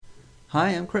Hi,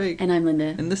 I'm Craig. And I'm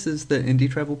Linda. And this is the Indie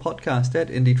Travel Podcast at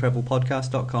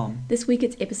indietravelpodcast.com. This week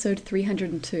it's episode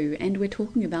 302, and we're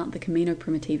talking about the Camino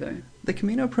Primitivo. The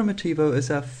Camino Primitivo is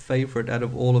our favourite out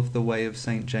of all of the Way of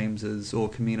St. James's or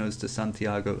Caminos de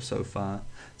Santiago so far.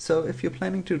 So if you're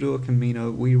planning to do a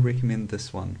Camino, we recommend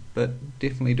this one. But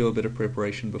definitely do a bit of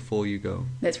preparation before you go.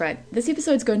 That's right. This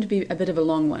episode's going to be a bit of a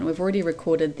long one. We've already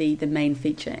recorded the main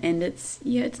feature, and it's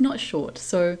not short,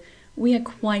 so we are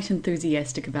quite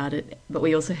enthusiastic about it, but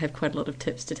we also have quite a lot of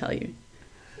tips to tell you.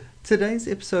 Today's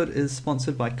episode is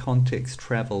sponsored by Context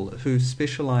Travel, who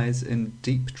specialise in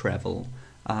deep travel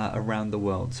around the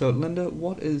world. So, Linda,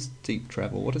 what is deep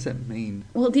travel? What does that mean?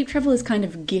 Well, deep travel is kind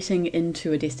of getting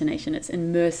into a destination. It's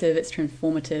immersive, it's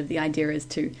transformative. The idea is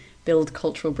to build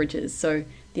cultural bridges. So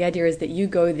the idea is that you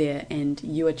go there and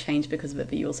you are changed because of it,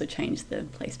 but you also change the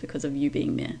place because of you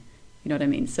being there. You know what I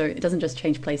mean? So it doesn't just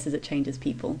change places, it changes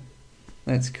people.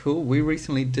 That's cool. We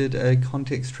recently did a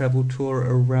Context Travel tour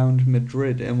around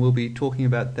Madrid, and we'll be talking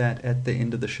about that at the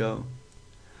end of the show.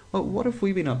 Well, what have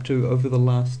we been up to over the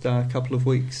last couple of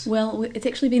weeks? Well, it's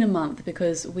actually been a month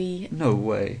because we... No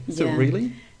way. So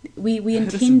really? We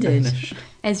intended,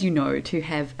 as you know, to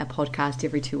have a podcast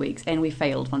every 2 weeks, and we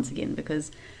failed once again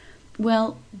because,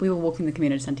 well, we were walking the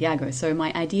Camino de Santiago. So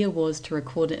my idea was to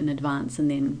record it in advance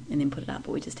and then put it up,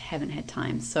 but we just haven't had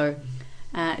time. So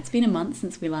it's been a month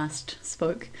since we last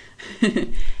spoke,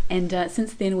 and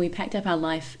since then we packed up our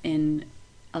life in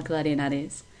Alcalá de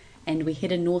Henares, and we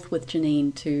headed north with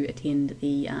Janine to attend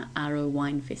the Aro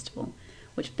Wine Festival,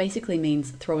 which basically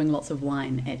means throwing lots of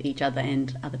wine at each other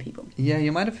and other people. Yeah,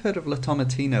 you might have heard of La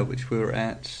Tomatina, which we were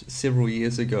at several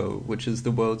years ago, which is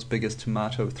the world's biggest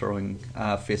tomato throwing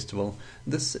festival.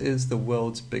 This is the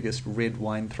world's biggest red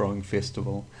wine throwing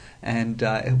festival, and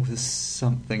it was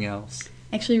something else.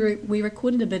 Actually, we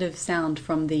recorded a bit of sound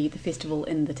from the festival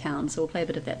in the town, so we'll play a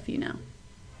bit of that for you now.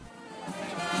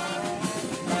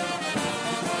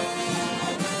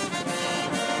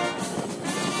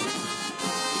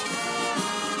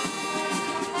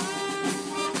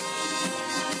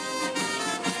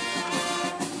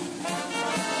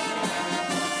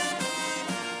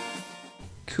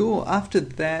 Cool. After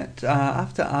that,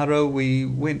 after Aro, we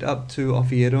went up to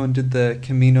Oviedo and did the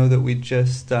Camino that we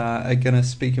just are going to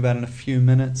speak about in a few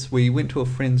minutes. We went to a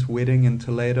friend's wedding in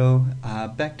Toledo,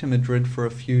 back to Madrid for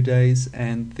a few days,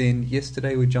 and then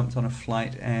yesterday we jumped on a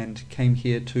flight and came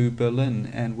here to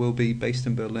Berlin, and we'll be based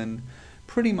in Berlin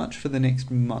pretty much for the next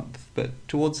month. But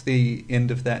towards the end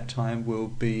of that time, we'll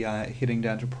be heading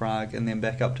down to Prague and then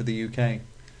back up to the UK.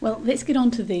 Well, let's get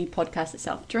on to the podcast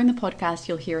itself. During the podcast,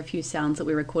 you'll hear a few sounds that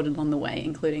we recorded along the way,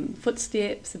 including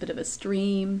footsteps, a bit of a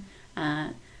stream,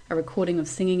 a recording of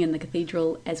singing in the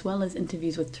cathedral, as well as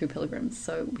interviews with two pilgrims.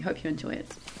 So we hope you enjoy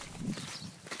it.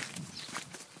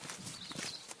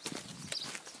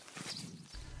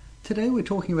 Today we're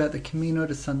talking about the Camino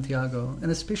de Santiago,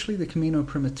 and especially the Camino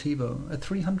Primitivo, a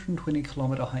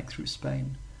 320-kilometre hike through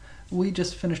Spain. We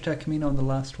just finished our Camino in the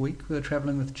last week. We were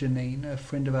travelling with Janine, a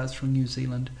friend of ours from New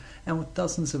Zealand, and with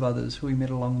dozens of others who we met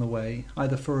along the way,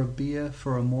 either for a beer,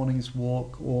 for a morning's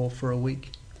walk, or for a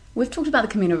week. We've talked about the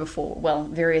Camino before, well,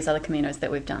 various other Caminos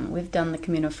that we've done. We've done the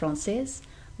Camino Francés,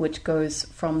 which goes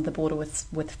from the border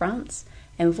with France,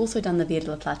 and we've also done the Via de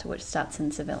la Plata, which starts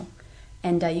in Seville.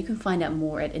 And you can find out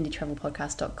more at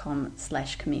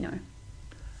indietravelpodcast.com/Camino.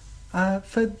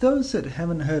 For those that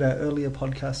haven't heard our earlier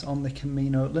podcasts on the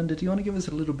Camino, Linda, do you want to give us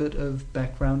a little bit of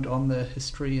background on the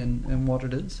history and what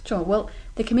it is? Sure. Well,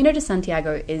 the Camino de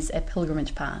Santiago is a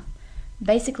pilgrimage path.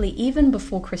 Basically, even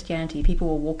before Christianity, people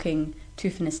were walking to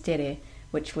Finisterre,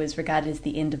 which was regarded as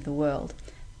the end of the world.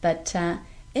 But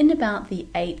in about the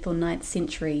 8th or 9th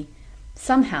century,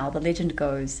 somehow the legend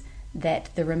goes that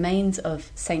the remains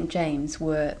of St. James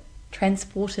were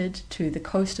transported to the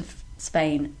coast of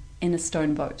Spain in a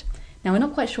stone boat. Now, we're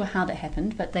not quite sure how that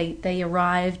happened, but they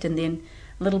arrived, and then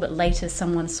a little bit later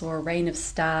someone saw a rain of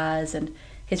stars and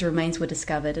his remains were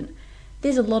discovered. And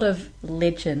there's a lot of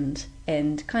legend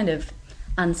and kind of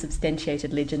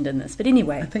unsubstantiated legend in this. But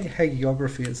anyway, I think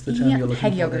hagiography is the term you're looking for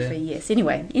there. Hagiography, yes.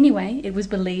 Anyway, it was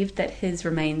believed that his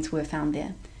remains were found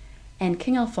there. And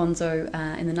King Alfonso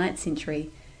in the 9th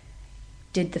century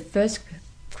did the first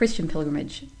Christian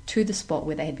pilgrimage to the spot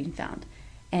where they had been found.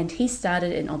 And he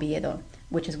started in Oviedo,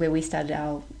 which is where we started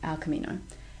our Camino.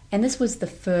 And this was the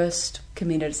first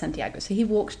Camino de Santiago. So he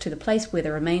walked to the place where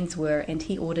the remains were, and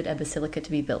he ordered a basilica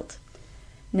to be built.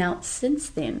 Now, since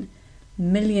then,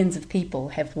 millions of people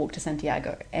have walked to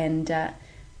Santiago, and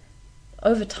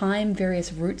over time,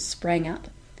 various routes sprang up.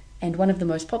 And one of the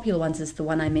most popular ones is the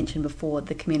one I mentioned before,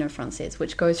 the Camino Francés,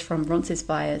 which goes from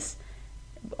Roncesvalles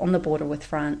on the border with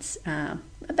France.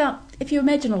 About, if you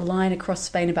imagine a line across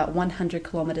Spain, about 100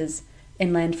 kilometres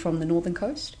inland from the northern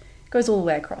coast, it goes all the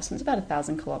way across, and it's about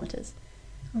 1,000 kilometres.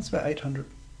 That's about 800.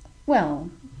 Well,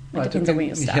 it depends on where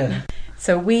you start. Yeah.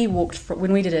 So we walked,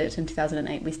 when we did it in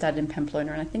 2008, we started in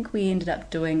Pamplona, and I think we ended up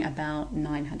doing about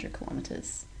 900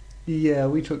 kilometres. Yeah,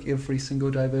 we took every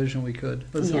single diversion we could.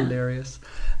 It was hilarious.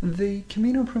 The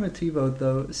Camino Primitivo,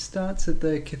 though, starts at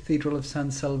the Cathedral of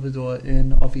San Salvador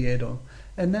in Oviedo,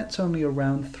 and that's only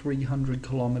around 300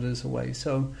 kilometres away.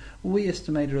 So we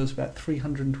estimated it was about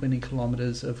 320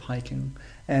 kilometres of hiking.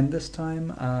 And this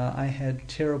time I had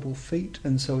terrible feet,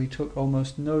 and so we took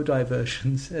almost no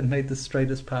diversions and made the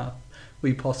straightest path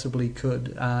we possibly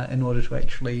could in order to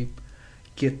actually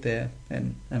get there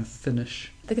and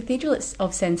finish. The Cathedral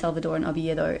of San Salvador in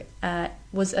Oviedo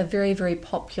was a very, very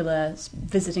popular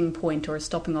visiting point or a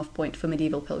stopping off point for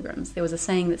medieval pilgrims. There was a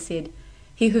saying that said,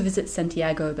 "He who visits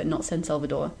Santiago but not San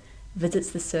Salvador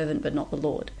visits the servant but not the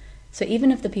Lord." So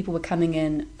even if the people were coming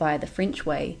in via the French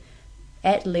way,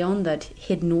 at Leon they'd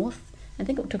head north. I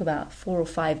think it took about 4 or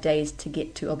 5 days to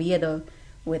get to Oviedo,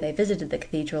 where they visited the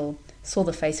cathedral, saw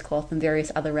the face cloth and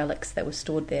various other relics that were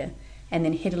stored there, and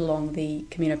then headed along the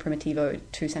Camino Primitivo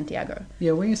to Santiago.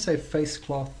 Yeah, when you say face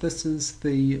cloth, this is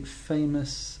the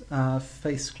famous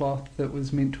face cloth that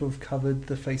was meant to have covered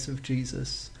the face of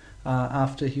Jesus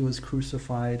after he was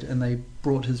crucified, and they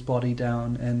brought his body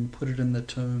down and put it in the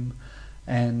tomb.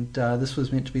 And this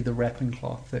was meant to be the wrapping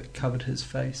cloth that covered his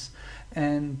face.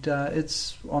 And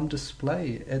it's on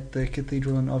display at the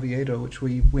cathedral in Oviedo, which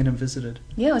we went and visited.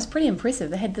 Yeah, it was pretty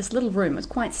impressive. They had this little room, it was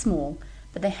quite small,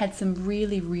 but they had some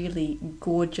really, really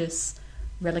gorgeous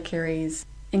reliquaries,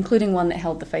 including one that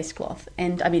held the face cloth.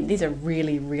 And I mean, these are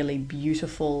really, really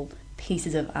beautiful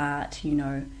pieces of art, you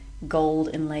know, gold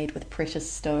inlaid with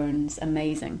precious stones,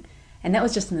 amazing. And that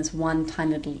was just in this one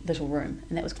tiny little room.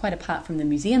 And that was quite apart from the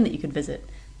museum that you could visit,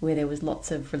 where there was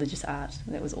lots of religious art.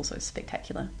 That was also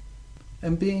spectacular.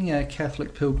 And being a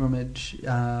Catholic pilgrimage,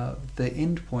 the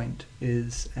end point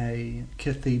is a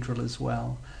cathedral as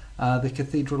well. The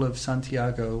Cathedral of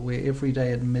Santiago, where every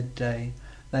day at midday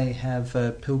they have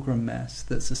a pilgrim mass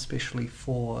that's especially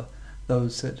for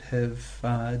those that have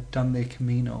done their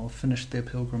Camino or finished their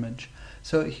pilgrimage.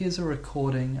 So here's a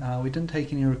recording. We didn't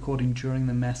take any recording during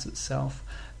the Mass itself.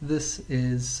 This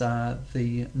is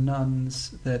the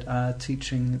nuns that are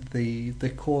teaching the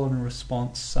call and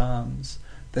response psalms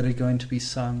that are going to be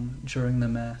sung during the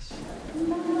Mass.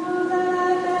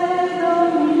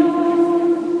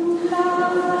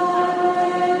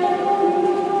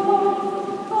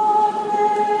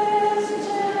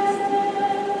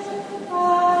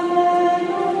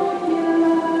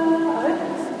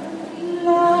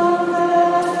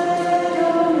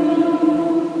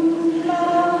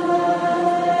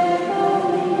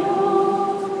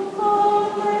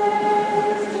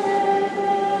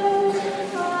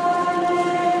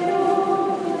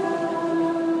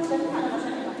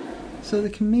 So the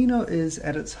Camino is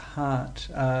at its heart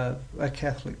a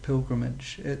Catholic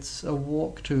pilgrimage. It's a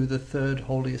walk to the third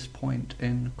holiest point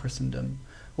in Christendom,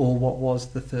 or what was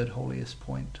the third holiest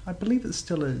point. I believe it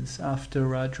still is after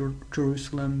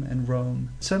Jerusalem and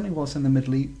Rome. It certainly was in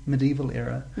the medieval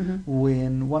era,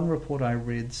 when one report I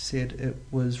read said it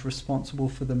was responsible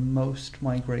for the most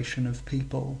migration of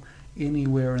people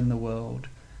anywhere in the world,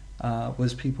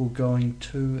 was people going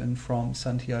to and from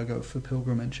Santiago for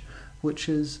pilgrimage, which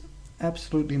is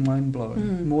absolutely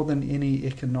mind-blowing. More than any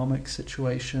economic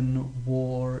situation,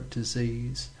 war,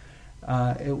 disease.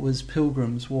 It was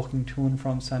pilgrims walking to and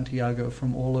from Santiago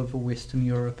from all over Western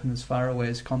Europe and as far away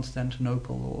as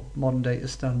Constantinople or modern-day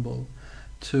Istanbul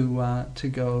to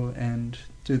go and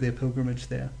do their pilgrimage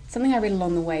there. Something I read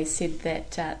along the way said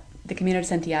that the Camino de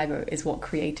Santiago is what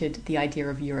created the idea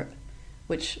of Europe,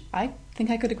 which I think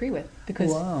I could agree with,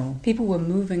 because people were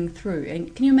moving through.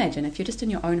 And can you imagine, if you're just in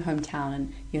your own hometown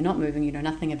and you're not moving, you know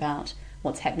nothing about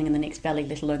what's happening in the next valley,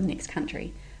 let alone the next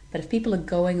country. But if people are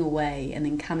going away and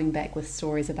then coming back with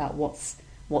stories about what's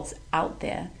out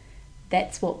there,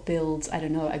 that's what builds, I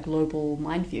don't know, a global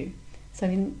mind view. So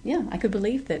I mean, yeah, I could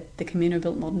believe that the Camino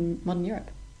built modern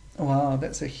Europe. Wow,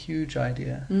 that's a huge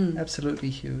idea. Absolutely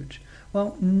huge.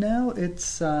 Well, now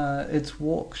it's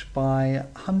walked by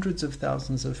hundreds of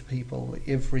thousands of people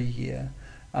every year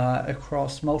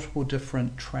across multiple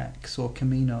different tracks or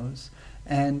caminos,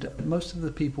 and most of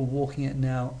the people walking it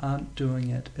now aren't doing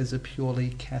it as a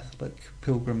purely Catholic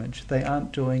pilgrimage. They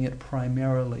aren't doing it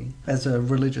primarily as a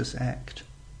religious act.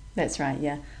 That's right,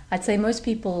 yeah. I'd say most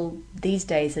people these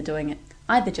days are doing it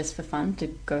either just for fun, to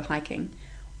go hiking,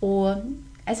 or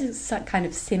as a kind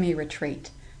of semi-retreat,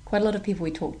 quite a lot of people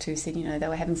we talked to said, they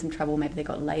were having some trouble. Maybe they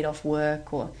got laid off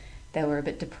work, or they were a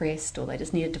bit depressed, or they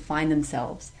just needed to find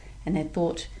themselves. And they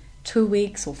thought 2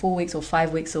 weeks or 4 weeks or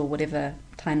 5 weeks or whatever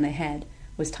time they had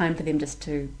was time for them just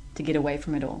to get away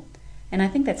from it all. And I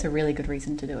think that's a really good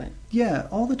reason to do it. Yeah,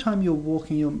 all the time you're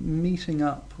walking, you're meeting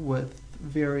up with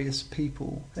various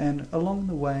people, and along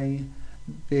the way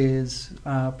there's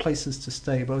places to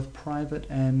stay, both private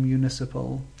and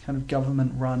municipal, kind of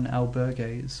government-run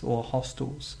albergues or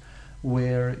hostels,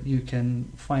 where you can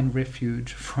find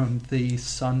refuge from the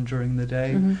sun during the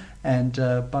day and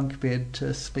a bunk bed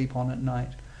to sleep on at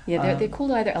night. Yeah, they're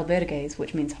called either albergues,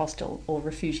 which means hostel, or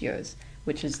refugios,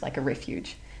 which is like a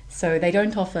refuge. So they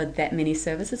don't offer that many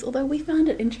services, although we found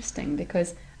it interesting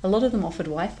because a lot of them offered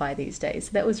Wi-Fi these days.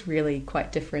 So that was really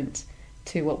quite different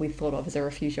to what we thought of as a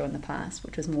refugio in the past,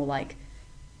 which was more like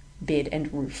bed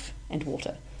and roof and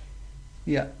water.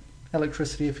 Yeah,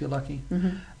 electricity if you're lucky.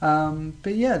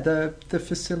 But yeah, the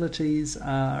facilities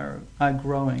are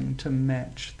growing to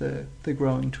match the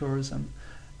growing tourism.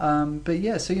 But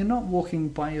yeah, so you're not walking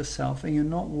by yourself, and you're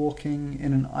not walking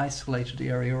in an isolated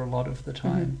area a lot of the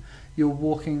time. You're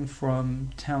walking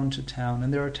from town to town,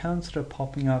 and there are towns that are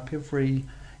popping up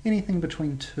anything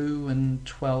between 2 and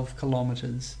 12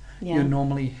 kilometres. Yeah. You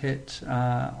normally hit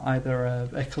either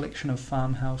a collection of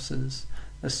farmhouses,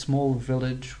 a small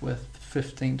village with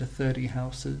 15 to 30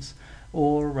 houses,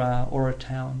 or a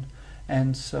town.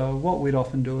 And so what we'd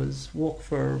often do is walk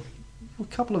for a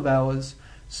couple of hours,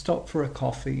 stop for a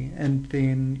coffee, and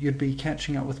then you'd be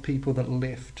catching up with people that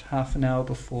left half an hour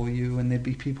before you, and there'd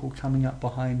be people coming up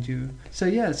behind you. So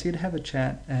you'd have a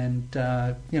chat and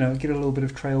get a little bit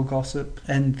of trail gossip,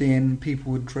 and then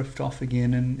people would drift off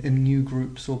again in new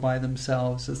groups or by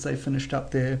themselves as they finished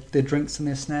up their drinks and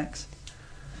their snacks.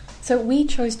 So we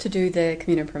chose to do the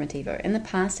Camino Primitivo. In the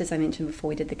past, as I mentioned before,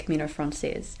 we did the Camino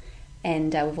Francés,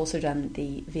 and we've also done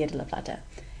the Via de la Plata.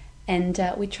 And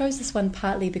we chose this one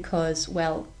partly because,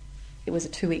 well, it was a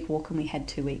 2-week walk and we had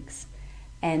 2 weeks.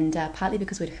 And partly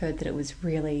because we'd heard that it was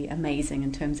really amazing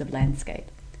in terms of landscape.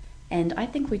 And I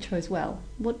think we chose well.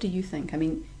 What do you think? I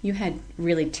mean, you had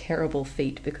really terrible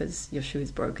feet because your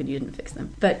shoes broke and you didn't fix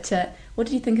them. But what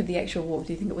did you think of the actual walk?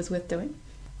 Do you think it was worth doing?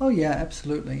 Oh yeah,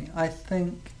 absolutely. I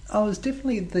think it was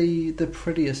definitely the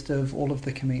prettiest of all of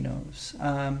the Caminos.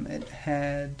 It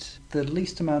had the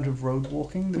least amount of road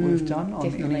walking that we've done on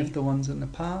definitely. any of the ones in the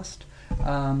past.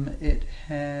 It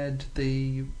had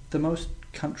the most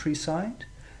countryside,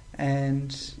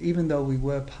 and even though we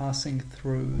were passing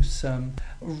through some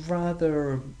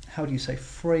rather,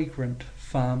 fragrant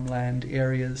farmland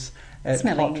areas at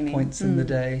hot points in the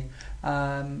day,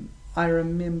 I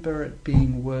remember it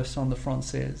being worse on the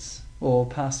Francés, or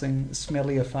passing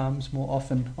smellier farms more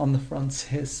often on the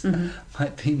Francés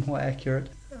might be more accurate.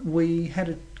 We had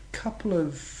a couple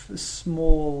of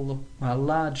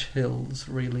large hills,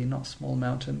 really, not small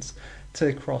mountains,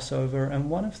 to cross over, and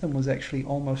one of them was actually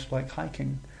almost like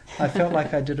hiking. I felt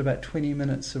like I did about 20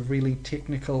 minutes of really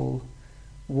technical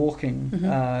walking,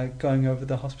 going over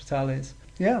the hospitales.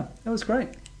 Yeah, it was great.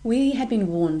 We had been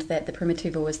warned that the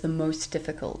Primitivo was the most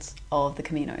difficult of the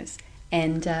Caminos,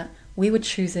 and we were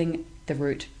choosing the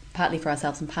route partly for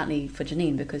ourselves and partly for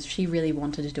Janine because she really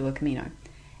wanted to do a Camino.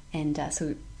 And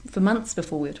so for months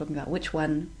before we were talking about which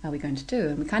one are we going to do,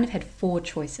 and we kind of had 4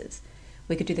 choices.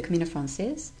 We could do the Camino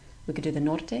Francés, we could do the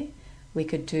Norte, we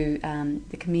could do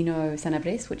the Camino San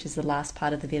Andrés, which is the last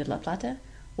part of the Via de la Plata,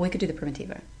 or we could do the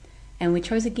Primitivo. And we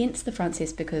chose against the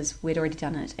Francés because we'd already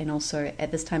done it, and also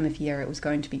at this time of year it was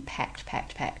going to be packed,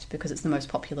 because it's the most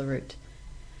popular route.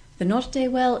 The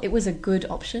Norte, well, it was a good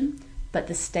option, but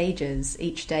the stages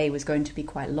each day was going to be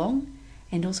quite long,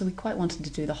 and also we quite wanted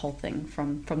to do the whole thing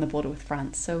from the border with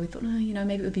France, so we thought,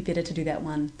 maybe it would be better to do that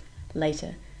one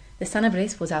later. The San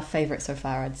Andrés was our favourite so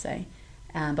far, I'd say,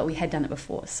 but we had done it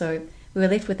before, so we were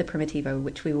left with the Primitivo,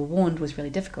 which we were warned was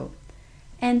really difficult.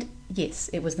 And yes,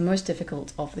 it was the most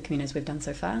difficult of the Caminos we've done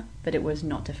so far, but it was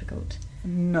not difficult.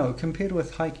 No, compared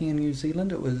with hiking in New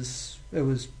Zealand, it was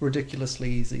ridiculously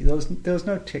easy. There was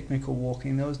no technical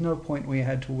walking. There was no point where you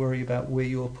had to worry about where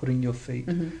you were putting your feet.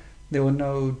 There were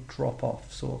no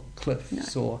drop-offs or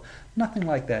cliffs or nothing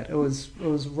like that. It was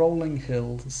rolling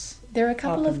hills. There are a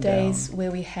couple of days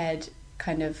where we had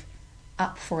kind of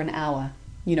up for an hour,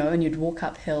 and you'd walk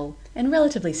uphill and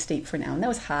relatively steep for an hour, and that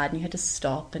was hard, and you had to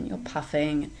stop, and you're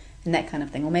puffing, and that kind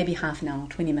of thing, or maybe half an hour or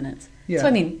 20 minutes. Yeah.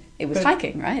 So, it was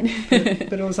hiking, right?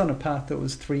 but it was on a path that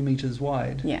was 3 meters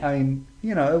wide. Yeah.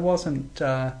 It wasn't...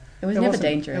 it was never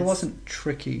dangerous. It wasn't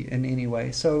tricky in any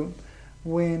way. So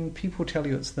when people tell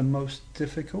you it's the most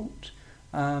difficult,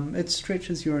 It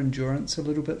stretches your endurance a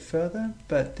little bit further,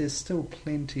 but there's still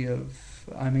plenty of...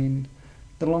 I mean,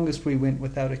 the longest we went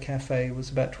without a cafe was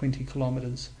about 20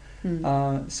 kilometres.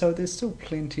 So there's still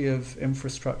plenty of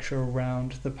infrastructure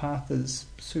around. The path is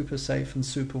super safe and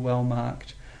super well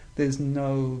marked. There's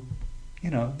no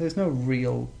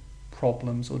real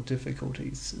problems or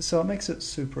difficulties. So it makes it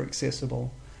super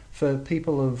accessible for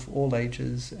people of all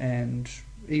ages and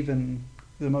even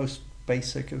the most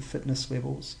basic of fitness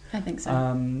levels. I think so.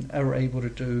 Are able to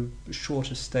do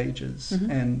shorter stages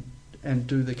and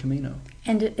do the Camino.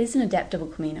 And it is an adaptable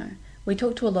Camino. We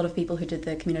talked to a lot of people who did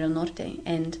the Camino del Norte,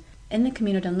 and in the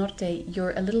Camino del Norte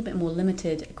you're a little bit more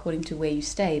limited according to where you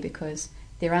stay because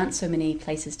there aren't so many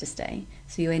places to stay,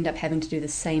 so you end up having to do the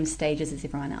same stages as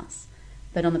everyone else.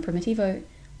 But on the Primitivo,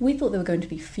 we thought there were going to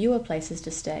be fewer places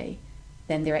to stay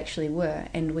than there actually were,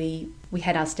 and we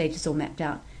had our stages all mapped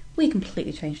out. We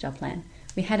completely changed our plan.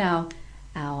 We had our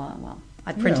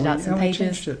I printed out some pages. We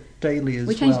changed it daily as well.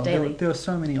 We changed it daily. There were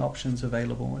so many options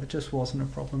available. It just wasn't a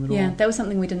problem at all. Yeah, that was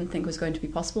something we didn't think was going to be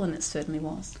possible, and it certainly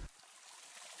was.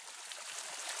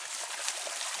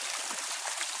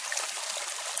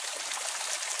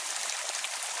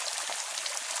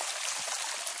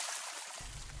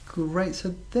 Great,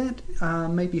 so that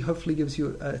maybe hopefully gives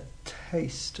you a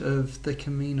taste of the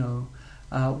Camino,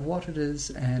 what it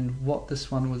is and what this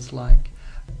one was like.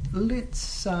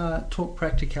 Let's talk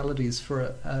practicalities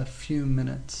for a few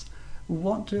minutes.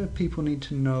 What do people need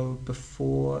to know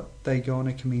before they go on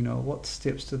a Camino? What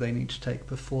steps do they need to take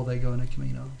before they go on a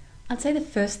Camino? I'd say the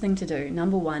first thing to do,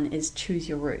 number one, is choose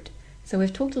your route. So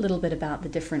we've talked a little bit about the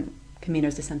different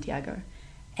Caminos de Santiago,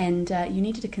 and you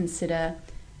needed to consider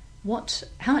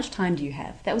how much time do you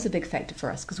have? That was a big factor for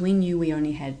us because we knew we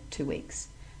only had 2 weeks.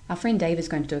 Our friend Dave is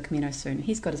going to do a Camino soon.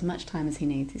 He's got as much time as he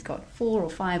needs. He's got 4 or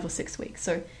 5 or 6 weeks.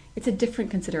 So it's a different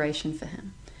consideration for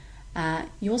him.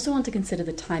 You also want to consider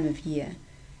the time of year.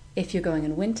 If you're going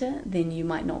in winter, then you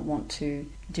might not want to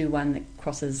do one that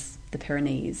crosses the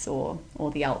Pyrenees or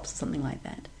the Alps or something like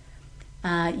that.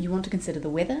 You want to consider the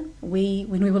weather. When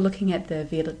we were looking at the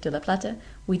Via de la Plata,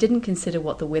 we didn't consider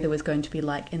what the weather was going to be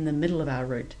like in the middle of our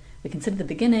route. We considered the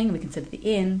beginning, we considered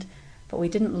the end, but we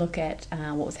didn't look at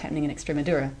what was happening in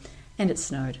Extremadura. And it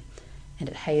snowed, and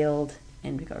it hailed,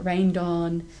 and we got rained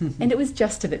on, and it was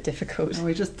just a bit difficult. And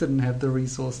we just didn't have the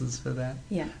resources for that.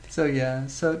 Yeah.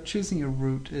 So choosing your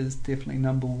route is definitely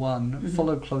number one,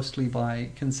 followed closely by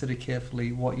consider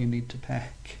carefully what you need to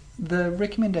pack. The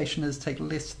recommendation is take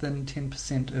less than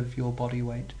 10% of your body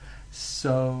weight.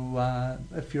 So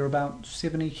if you're about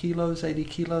 70 kilos, 80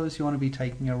 kilos, you want to be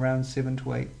taking around 7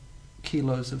 to 8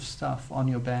 kilos of stuff on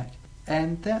your back.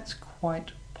 And that's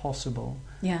quite possible.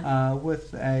 Yeah.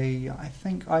 I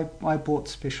think I bought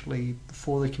specially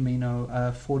for the Camino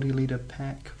a 40-litre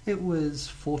pack. It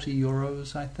was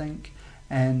 €40, I think,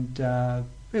 and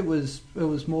it was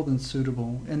more than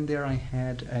suitable. In there I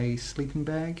had a sleeping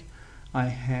bag, I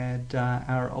had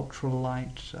our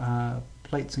ultralight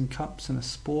plates and cups and a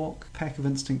spork, pack of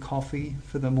instant coffee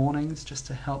for the mornings just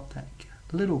to help that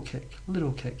little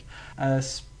kick. A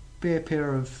spare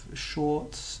pair of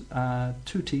shorts,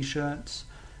 2 t-shirts,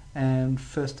 and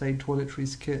first aid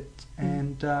toiletries kit,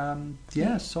 and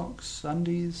socks,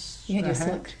 undies. You had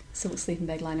your silk sleeping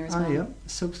bag liner as well. Yeah,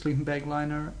 silk sleeping bag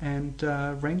liner and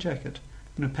rain jacket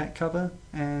and a pack cover,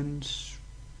 and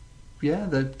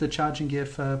the charging gear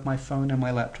for my phone and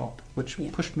my laptop, which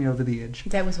pushed me over the edge.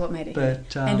 That was what made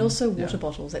it. And also water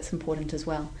bottles. That's important as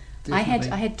well.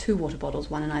 Definitely. I had 2 water bottles,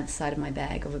 one on either side of my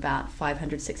bag, of about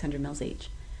 500, 600 mils each.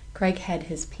 Craig had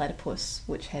his platypus,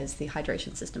 which has the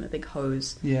hydration system, a big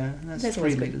hose. Yeah, that's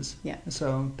 3 litres. Yeah.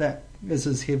 So that is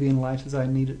as heavy and light as I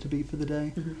need it to be for the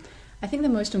day. Mm-hmm. I think the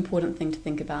most important thing to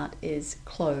think about is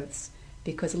clothes,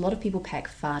 because a lot of people pack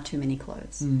far too many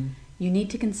clothes. You need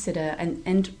to consider,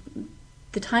 and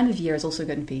the time of year is also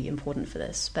going to be important for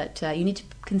this, but you need to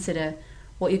consider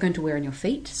what you're going to wear on your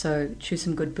feet, so choose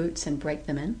some good boots and break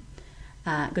them in.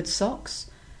 Good socks.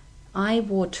 I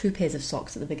wore 2 pairs of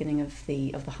socks at the beginning of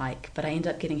the hike, but I ended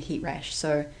up getting a heat rash.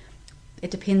 So it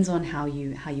depends on how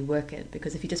you work it,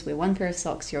 because if you just wear 1 pair of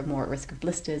socks, you're more at risk of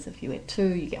blisters. If you wear 2,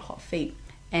 you get hot feet.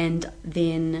 And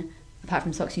then, apart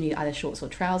from socks, you need either shorts or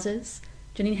trousers.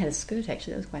 Janine had a skirt,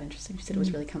 actually. That was quite interesting. She said it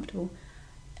was really comfortable.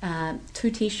 2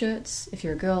 t-shirts, if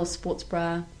you're a girl, a sports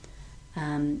bra,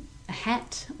 a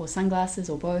hat or sunglasses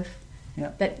or both.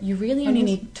 Yeah. But you really only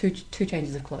need two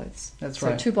changes of clothes. That's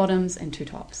right. So 2 bottoms and 2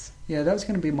 tops. Yeah, that was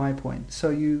going to be my point. So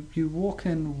you walk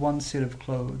in 1 set of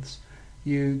clothes,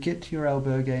 you get to your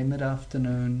albergue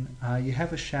mid-afternoon, you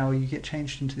have a shower, you get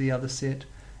changed into the other set,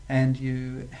 and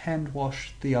you hand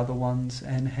wash the other ones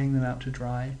and hang them out to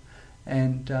dry.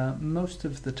 And most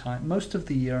of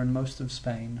the year and most of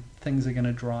Spain, things are going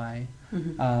to dry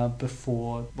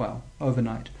before,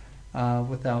 overnight,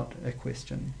 without a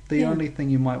question. The only thing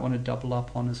you might want to double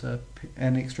up on is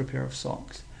an extra pair of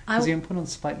socks. Because you can put on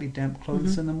slightly damp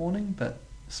clothes in the morning, but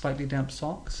slightly damp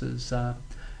socks is a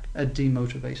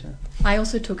demotivator. I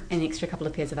also took an extra couple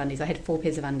of pairs of undies. I had 4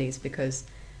 pairs of undies because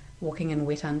walking in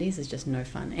wet undies is just no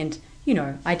fun. And,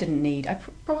 I didn't need...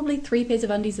 probably 3 pairs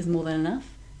of undies is more than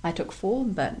enough. I took 4,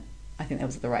 but I think that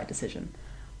was the right decision.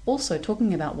 Also,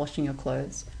 talking about washing your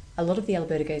clothes, a lot of the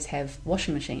albergues have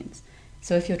washing machines.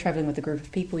 So if you're travelling with a group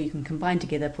of people, you can combine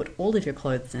together, put all of your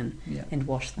clothes in and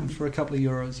wash them. And for a couple of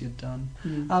euros, you're done.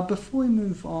 Before we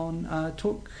move on,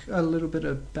 talk a little bit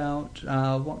about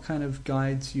what kind of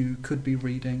guides you could be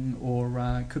reading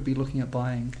or could be looking at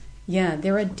buying. Yeah,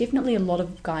 there are definitely a lot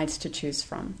of guides to choose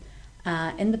from.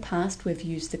 In the past, we've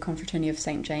used the Confraternity of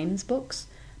St. James books,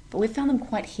 but we found them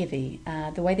quite heavy.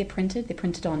 The way they're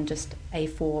printed on just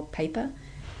A4 paper,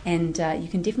 and you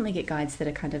can definitely get guides that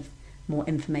are kind of more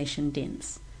information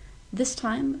dense. This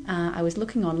time, I was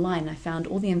looking online. I found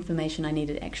all the information I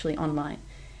needed actually online.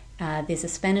 There's a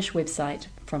Spanish website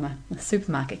from a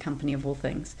supermarket company of all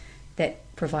things that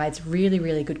provides really,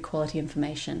 really good quality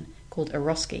information called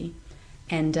Eroski.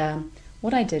 And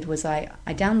what I did was I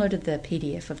downloaded the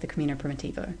PDF of the Camino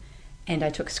Primitivo, and I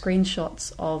took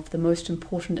screenshots of the most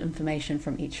important information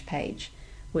from each page,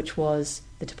 which was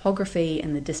the topography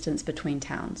and the distance between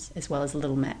towns, as well as a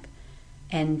little map.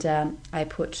 And I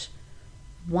put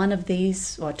 2 of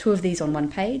these on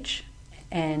one page,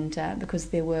 and because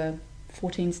there were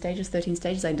 13 stages, I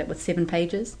ended up with 7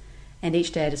 pages, and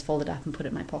each day I just folded up and put it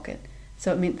in my pocket.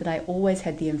 So it meant that I always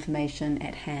had the information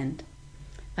at hand.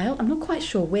 I'm not quite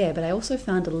sure where, but I also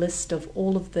found a list of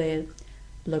all of the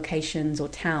locations or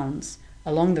towns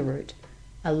along the route,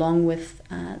 along with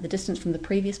the distance from the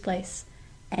previous place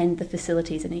and the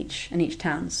facilities in each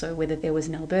town. So whether there was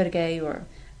an albergue or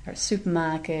a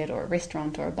supermarket or a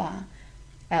restaurant or a bar,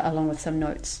 along with some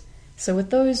notes. So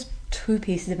with those 2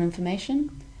 pieces of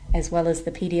information, as well as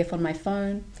the PDF on my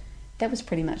phone, that was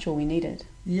pretty much all we needed.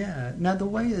 Yeah. Now the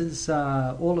ways,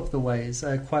 all of the ways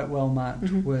are quite well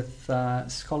marked with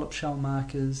scallop shell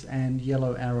markers and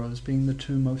yellow arrows being the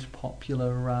 2 most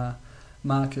popular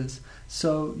markers.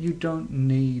 So you don't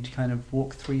need kind of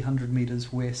walk 300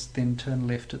 meters west, then turn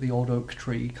left at the old oak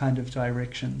tree kind of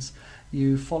directions.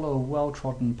 You follow a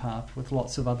well-trodden path with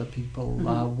lots of other people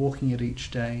walking it each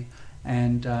day,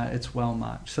 and it's well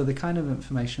marked. So the kind of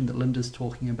information that Linda's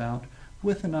talking about,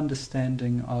 with an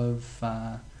understanding of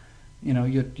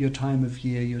your time of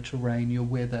year, your terrain, your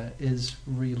weather, is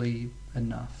really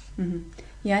enough.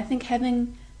 Yeah, I think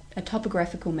having a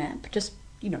topographical map, just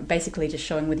basically just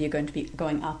showing whether you're going to be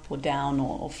going up or down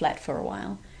or flat for a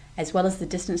while, as well as the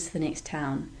distance to the next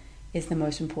town, is the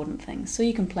most important thing. So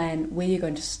you can plan where you're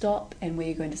going to stop and where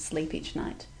you're going to sleep each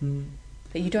night.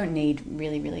 But you don't need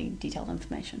really, really detailed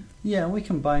information. Yeah, we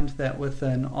combined that with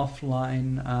an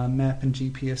offline map and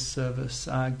GPS service,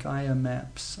 Gaia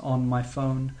Maps on my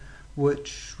phone,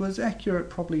 which was accurate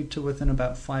probably to within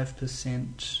about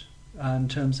 5% in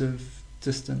terms of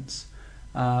distance,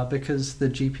 because the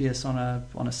GPS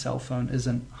on a cell phone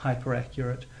isn't hyper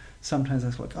accurate. Sometimes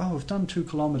it's like, we've done 2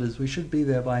 kilometers, we should be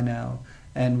there by now.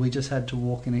 And we just had to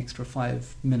walk an extra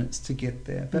 5 minutes to get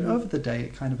there. But over the day,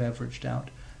 it kind of averaged out.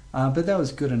 But that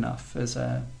was good enough as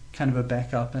a kind of a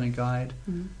backup and a guide.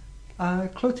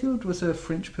 Clotilde was a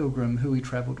French pilgrim who we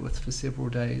travelled with for several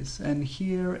days. And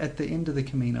here, at the end of the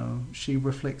Camino, she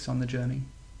reflects on the journey.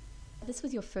 This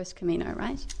was your first Camino,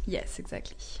 right? Yes,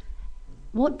 exactly.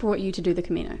 What brought you to do the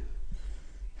Camino?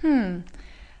 I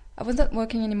was not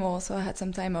working anymore, so I had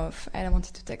some time off. And I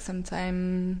wanted to take some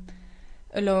time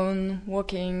alone,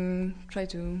 walking, try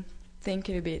to think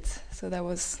a little bit. So that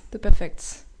was the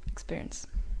perfect experience.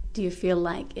 Do you feel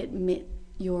like it met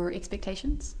your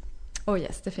expectations? Oh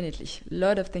yes, definitely. A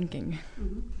lot of thinking.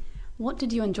 What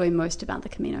did you enjoy most about the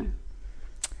Camino?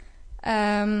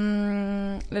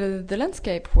 The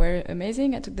landscape were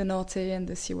amazing. I took the Norte and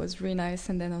the sea was really nice.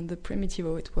 And then on the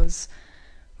Primitivo it was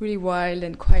really wild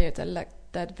and quiet. I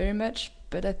liked that very much.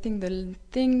 But I think the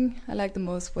thing I liked the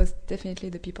most was definitely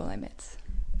the people I met.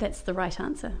 That's the right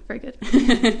answer. Very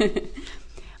good.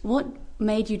 What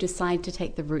made you decide to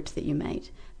take the route that you made?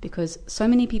 Because so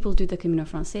many people do the Camino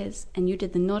Frances, and you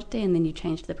did the Norte and then you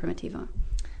changed the Primitivo.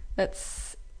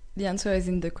 The answer is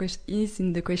in the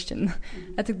question.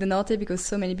 I took the Norte because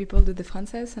so many people do the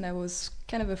Frances, and I was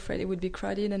kind of afraid it would be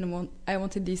crowded, and I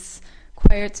wanted this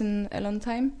quiet and alone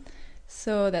time.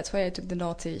 So that's why I took the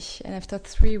Norte. And after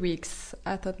 3 weeks,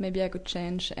 I thought maybe I could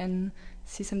change and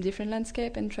see some different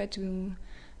landscape and try to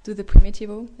do the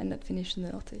Primitivo and not finish the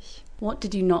Norte. What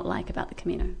did you not like about the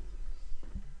Camino?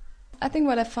 I think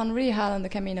what I found really hard on the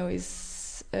Camino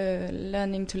is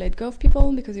learning to let go of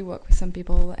people, because you work with some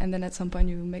people and then at some point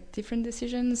you make different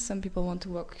decisions. Some people want to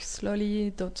walk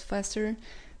slowly, not faster.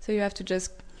 So you have to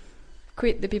just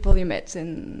quit the people you met,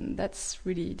 and that's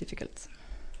really difficult.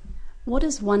 What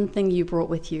is one thing you brought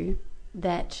with you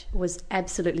that was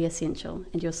absolutely essential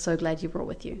and you're so glad you brought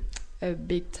with you? A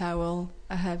big towel.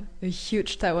 I have a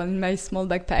huge towel in my small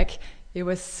backpack. It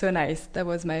was so nice. That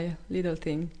was my little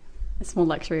thing. A small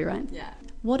luxury, right? Yeah.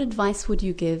 What advice would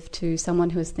you give to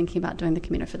someone who is thinking about doing the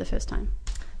Camino for the first time?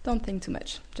 Don't think too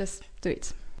much. Just do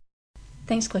it.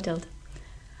 Thanks, Clotilde.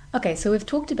 Okay, so we've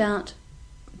talked about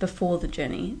before the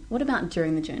journey. What about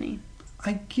during the journey?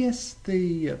 I guess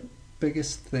the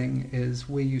biggest thing is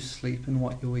where you sleep and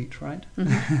what you eat, right?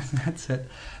 Mm-hmm. That's it.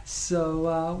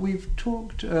 So we've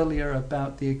talked earlier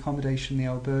about the accommodation, the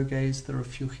albergues, the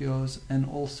refugios, and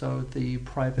also the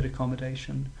private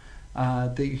accommodation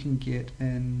that you can get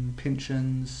in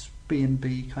pensions,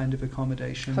 B&B kind of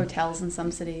accommodation. Hotels in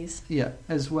some cities. Yeah,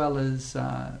 as well as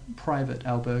private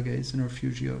albergues and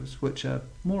refugios, which are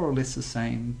more or less the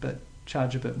same, but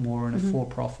charge a bit more and are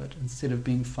for-profit instead of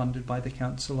being funded by the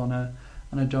council on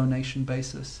a donation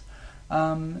basis.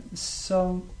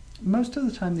 So most of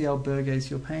the time the albergues,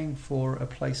 you're paying for a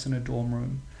place in a dorm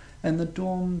room, and the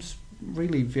dorms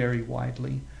really vary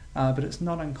widely, but it's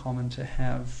not uncommon to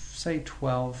have, say,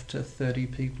 12 to 30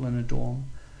 people in a dorm.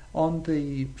 On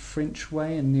the French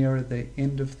way and nearer the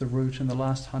end of the route in the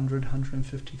last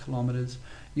 150 kilometers,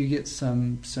 you get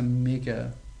some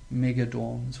mega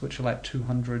dorms, which are like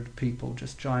 200 people,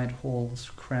 just giant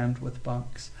halls crammed with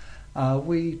bunks.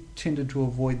 We tended to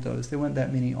avoid those. There weren't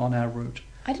that many on our route.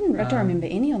 I don't remember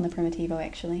any on the Primitivo,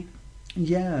 actually.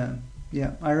 Yeah.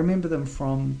 I remember them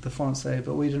from the Francais,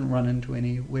 but we didn't run into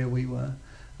any where we were.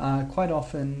 Quite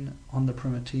often on the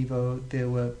Primitivo, there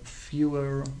were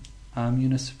fewer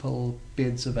municipal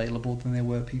beds available than there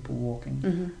were people walking.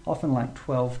 Mm-hmm. Often like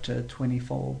 12 to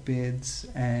 24 beds,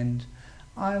 and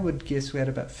I would guess we had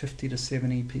about 50 to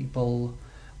 70 people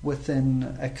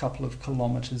within a couple of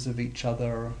kilometres of each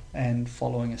other and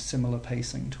following a similar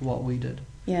pacing to what we did.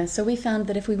 Yeah, so we found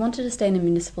that if we wanted to stay in a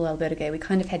municipal albergue, we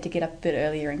kind of had to get up a bit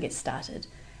earlier and get started.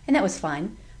 And that was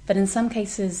fine, but in some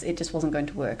cases it just wasn't going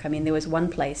to work. I mean, there was one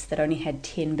place that only had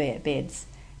 10 beds,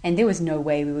 and there was no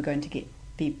way we were going to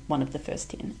be one of the first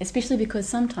 10, especially because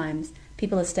sometimes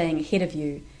people are staying ahead of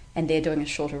you and they're doing a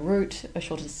shorter route, a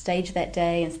shorter stage that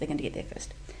day, and so they're going to get there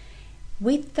first.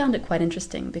 We found it quite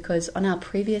interesting because on our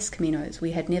previous Caminos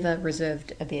we had never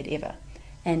reserved a bed ever,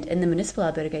 and in the municipal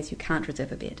albergues you can't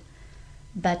reserve a bed.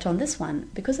 But on this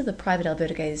one, because of the private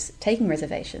albergues taking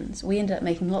reservations, we ended up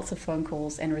making lots of phone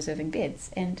calls and reserving beds,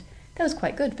 and that was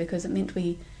quite good because it meant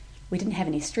we didn't have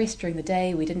any stress during the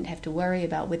day. We didn't have to worry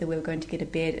about whether we were going to get a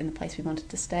bed in the place we wanted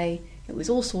to stay. It was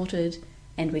all sorted,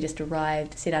 and we just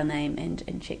arrived, said our name,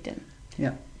 and checked in.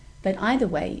 Yeah. But either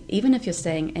way, even if you're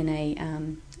staying in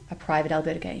a private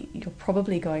albergue, you're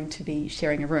probably going to be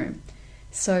sharing a room.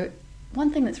 So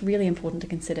one thing that's really important to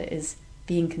consider is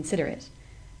being considerate.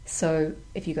 So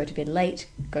if you go to bed late,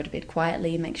 go to bed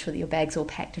quietly, make sure that your bag's all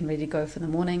packed and ready to go for the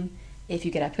morning. If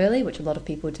you get up early, which a lot of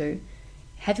people do,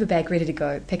 have your bag ready to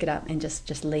go, pick it up and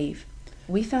just leave.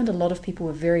 We found a lot of people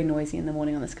were very noisy in the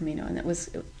morning on this Camino, and it was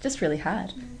just really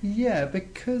hard. Yeah,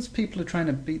 because people are trying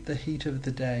to beat the heat of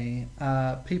the day,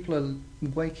 people are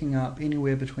waking up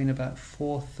anywhere between about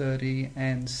 4:30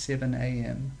 and 7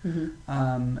 a.m.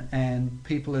 Mm-hmm. And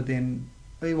people are then,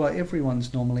 well,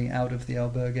 everyone's normally out of the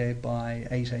albergue by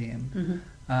 8 a.m.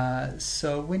 Mm-hmm.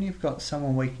 So when you've got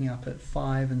someone waking up at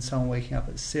 5 and someone waking up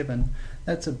at 7,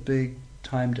 that's a big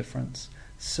time difference.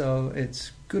 So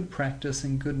it's good practice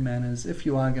and good manners, if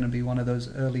you are going to be one of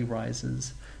those early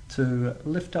risers, to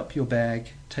lift up your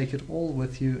bag, take it all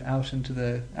with you out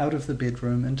of the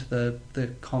bedroom into the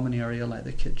common area like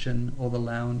the kitchen or the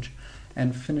lounge,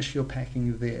 and finish your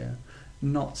packing there.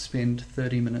 Not spend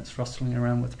 30 minutes rustling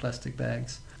around with plastic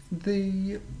bags.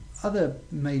 The other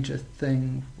major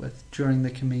thing during the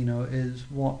Camino is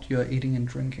what you're eating and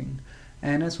drinking.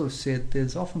 And as we've said,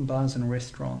 there's often bars and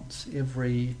restaurants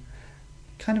every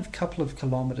kind of couple of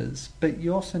kilometers, but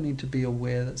you also need to be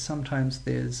aware that sometimes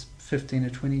there's 15 or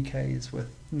 20 k's with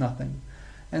nothing,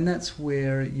 and that's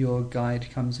where your guide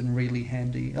comes in really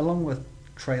handy, along with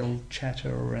trail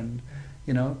chatter and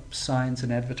signs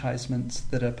and advertisements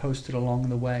that are posted along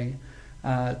the way,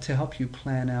 to help you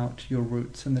plan out your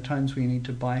routes and the times where you need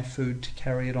to buy food to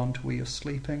carry it on to where you're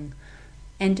sleeping.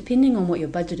 And depending on what your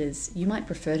budget is, you might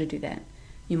prefer to do that.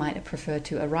 You might prefer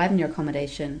to arrive in your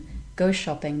accommodation, go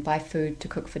shopping, buy food to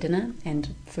cook for dinner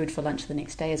and food for lunch the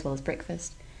next day as well as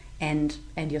breakfast, and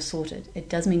you're sorted. It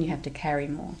does mean you have to carry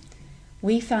more.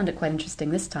 We found it quite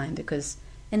interesting this time because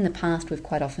in the past we've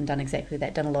quite often done exactly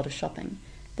that, done a lot of shopping.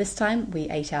 This time we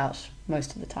ate out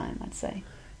most of the time, I'd say.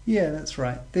 Yeah, that's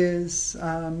right. There's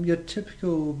your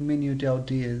typical menu del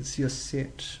dias, your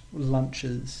set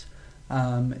lunches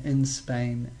in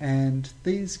Spain, and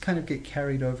these kind of get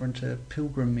carried over into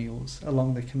pilgrim meals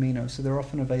along the Camino, so they're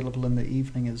often available in the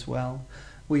evening as well,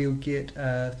 where you'll get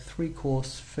a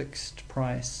 3-course fixed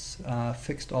price,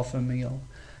 fixed offer meal,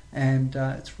 and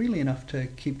it's really enough to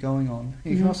keep going on.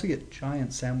 You can also get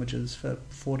giant sandwiches for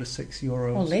 €4 to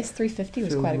 €6. Or less, $3.50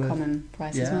 was quite a common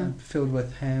price as well. Filled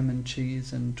with ham and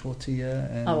cheese and tortilla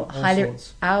and all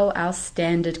sorts. Our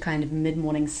standard kind of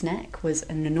mid-morning snack was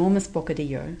an enormous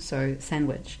bocadillo, so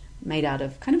sandwich, made out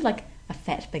of kind of like a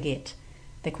fat baguette.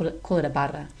 They call it a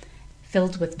barra,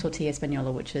 filled with tortilla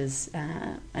española, which is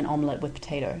an omelette with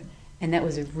potato. And that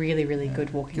was a really, really good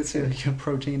walking food. Gets your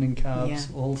protein and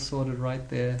carbs all sorted right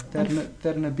there.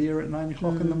 That and a beer at 9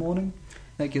 o'clock in the morning,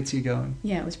 that gets you going.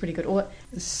 Yeah, it was pretty good.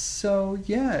 So,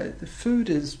 the food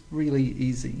is really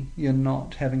easy. You're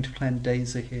not having to plan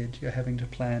days ahead. You're having to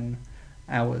plan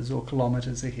hours or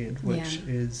kilometres ahead, which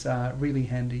is really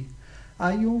handy.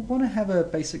 You'll want to have a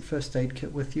basic first aid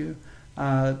kit with you.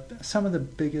 Some of the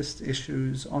biggest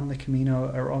issues on the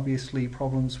Camino are obviously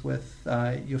problems with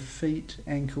your feet,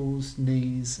 ankles,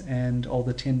 knees, and all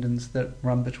the tendons that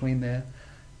run between there.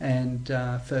 And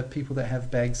for people that have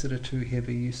bags that are too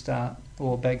heavy,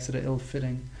 or bags that are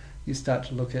ill-fitting, you start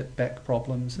to look at back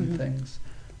problems and things.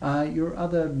 Your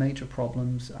other major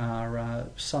problems are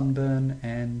sunburn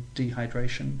and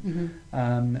dehydration,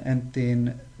 and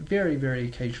then very, very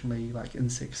occasionally like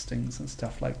insect stings and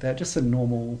stuff like that. Just a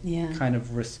normal kind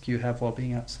of risk you have while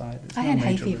being outside. I had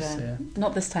hay fever,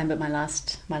 not this time, but my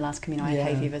last Camino I had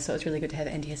hay fever, so it's really good to have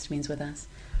antihistamines with us.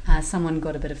 Someone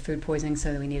got a bit of food poisoning,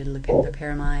 so we needed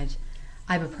loperamide.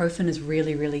 Ibuprofen is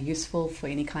really, really useful for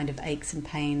any kind of aches and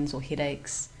pains or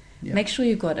headaches. Make sure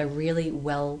you've got a really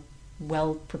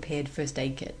well-prepared first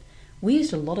aid kit. We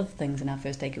used a lot of things in our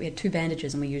first aid kit. We had 2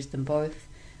 bandages and we used them both.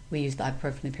 We used the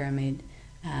ibuprofen and the pyramid.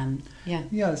 I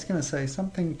was going to say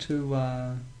something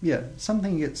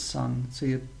something gets sun. So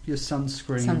your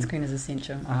sunscreen. Sunscreen is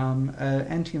essential.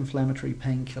 Anti-inflammatory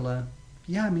painkiller.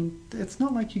 Yeah, I mean, it's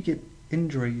not like you get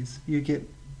injuries. You get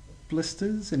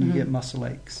blisters and you get muscle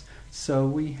aches. So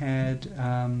we had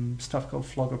stuff called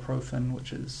phlogoprofen,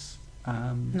 which is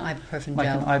an ibuprofen like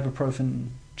gel. An ibuprofen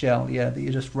gel, that you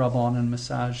just rub on and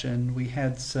massage in. We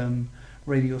had some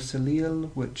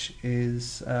radiocelil, which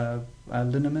is a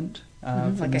liniment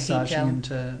for like massaging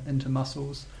into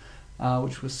muscles,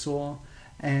 which was sore.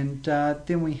 And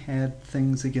then we had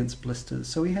things against blisters.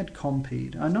 So we had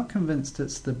Compeed. I'm not convinced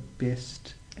it's the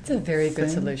best. It's a very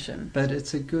good solution, but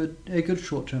it's a good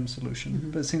short-term solution.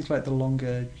 But it seems like the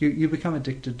longer you become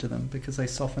addicted to them because they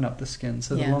soften up the skin.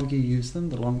 So the longer you use them,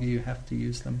 the longer you have to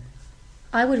use them.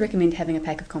 I would recommend having a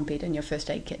pack of Compeed in your first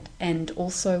aid kit, and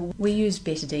also we use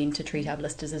betadine to treat our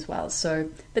blisters as well.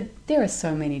 But there are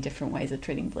so many different ways of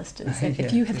treating blisters.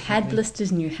 If you have had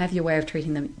blisters and you have your way of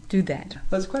treating them, do that.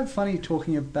 Well, it's quite funny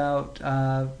talking about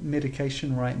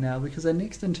medication right now because our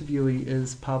next interviewee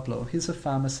is Pablo. He's a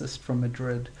pharmacist from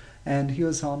Madrid, and he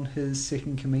was on his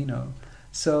second Camino.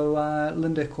 So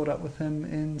Linda caught up with him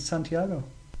in Santiago.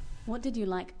 What did you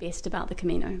like best about the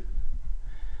Camino?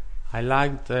 I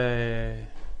liked to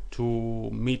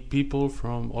meet people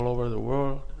from all over the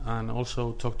world and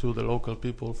also talk to the local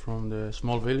people from the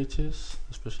small villages,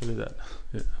 especially that.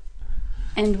 Yeah.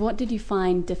 And what did you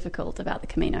find difficult about the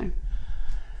Camino?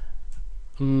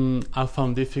 I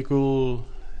found difficult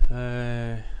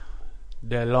the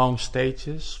long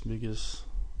stages because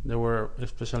there were,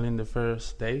 especially in the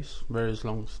first days, very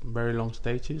long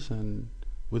stages and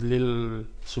with little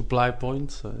supply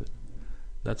points.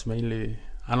 That's mainly...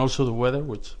 And also the weather,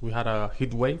 which we had a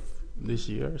heat wave this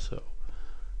year, so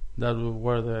that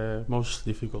were the most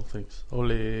difficult things.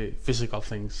 Only physical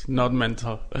things, not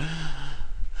mental.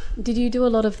 Did you do a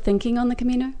lot of thinking on the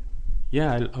Camino?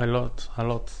 Yeah, a lot.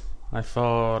 I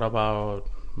thought about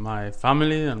my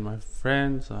family and my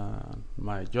friends, and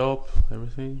my job,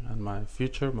 everything, and my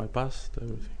future, my past,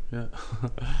 everything. Yeah.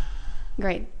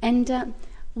 Great. And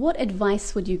what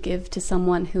advice would you give to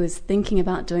someone who is thinking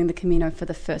about doing the Camino for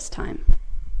the first time?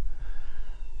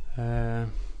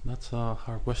 That's a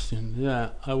hard question.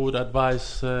 Yeah, I would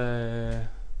advise to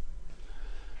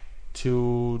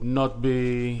not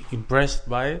be impressed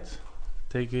by it.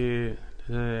 Take it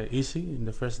easy in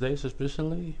the first days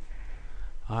especially,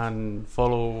 and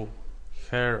follow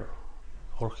her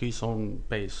or his own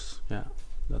pace. Yeah,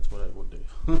 That's what I would do.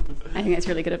 I think that's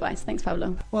really good advice. Thanks,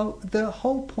 Pablo. Well, the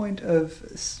whole point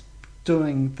of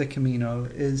doing the Camino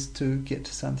is to get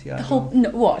to Santiago.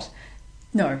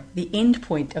 No, the end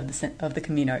point of the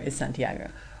Camino is Santiago.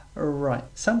 Right.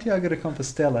 Santiago de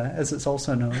Compostela, as it's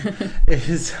also known,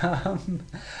 is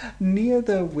near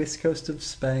the west coast of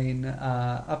Spain,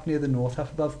 up near the north,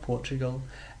 up above Portugal.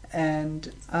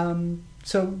 And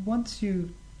so once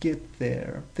you get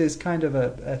there, there's kind of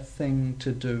a thing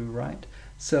to do, right?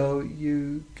 So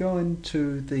you go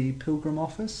into the pilgrim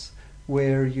office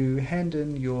where you hand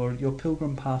in your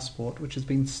pilgrim passport, which has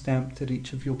been stamped at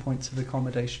each of your points of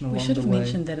accommodation along the way. We should have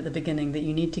mentioned that at the beginning, that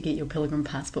you need to get your pilgrim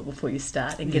passport before you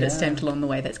start and get it stamped along the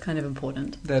way. That's kind of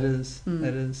important. That is.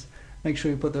 Make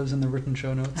sure you put those in the written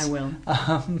show notes. I will.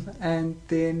 And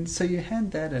then, so you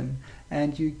hand that in,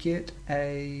 and you get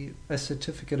a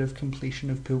certificate of completion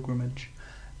of pilgrimage.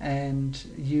 And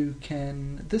you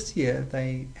can, this year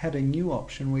they had a new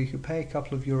option where you could pay a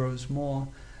couple of euros more.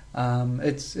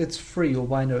 It's free or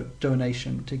by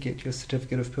donation to get your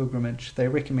certificate of pilgrimage. They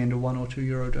recommend a €1 or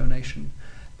 €2 donation.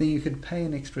 Then you could pay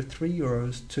an extra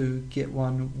 €3 to get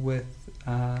one with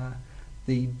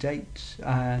the date,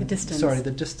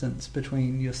 the distance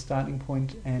between your starting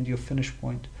point and your finish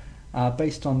point,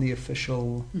 based on the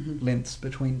official lengths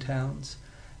between towns.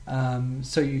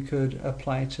 So you could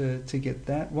apply to get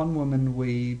that. One woman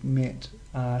we met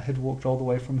had walked all the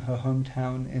way from her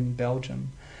hometown in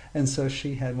Belgium, and so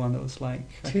she had one that was like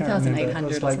 2,800 it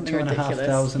was like or something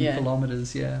 2,500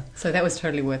 kilometers. Yeah. So that was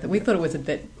totally worth it. We thought it was a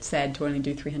bit sad to only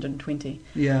do 320.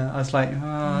 Yeah, I was like,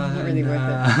 not really worth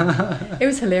it. It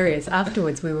was hilarious.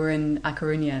 Afterwards, we were in A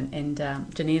Coruña, and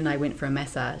Janine and I went for a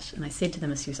massage, and I said to the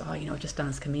masseuse, I've just done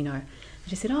this Camino. And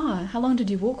she said, how long did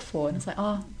you walk for? And it's like,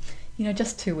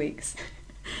 just 2 weeks.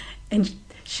 And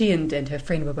she and her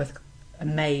friend were both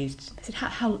amazed. I said,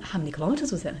 how many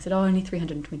kilometres was that? And I said, only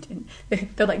 320. And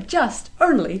they're like,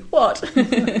 only what?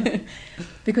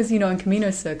 Because, in Camino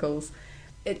circles,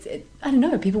 I don't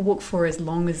know, people walk for as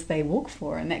long as they walk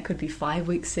for, and that could be 5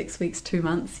 weeks, 6 weeks, 2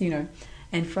 months,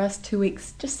 And for us, 2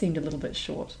 weeks just seemed a little bit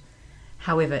short.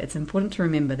 However, it's important to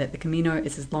remember that the Camino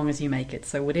is as long as you make it,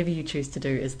 so whatever you choose to do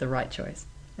is the right choice.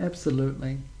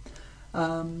 Absolutely.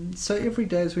 So every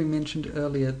day, as we mentioned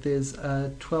earlier, there's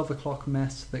a 12 o'clock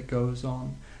mass that goes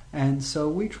on, and so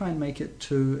we try and make it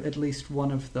to at least one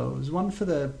of those. One for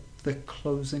the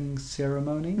closing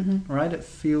ceremony, right? It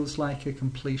feels like a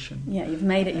completion. Yeah, you've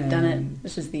made it, you've done it,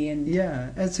 this is the end.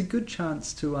 Yeah, it's a good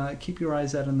chance to keep your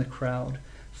eyes out in the crowd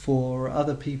for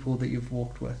other people that you've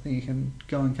walked with, and you can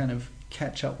go and kind of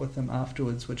catch up with them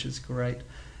afterwards, which is great.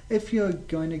 If you're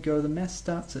going to go, the mass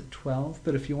starts at 12,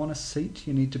 but if you want a seat,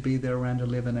 you need to be there around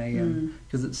 11 a.m.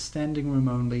 because it's standing room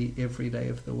only every day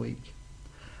of the week.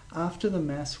 After the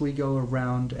mass, we go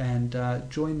around and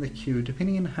join the queue,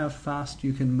 depending on how fast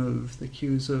you can move. The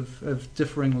queues of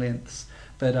differing lengths,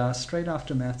 but straight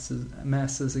after mass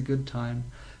is a good time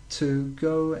to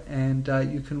go, and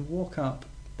you can walk up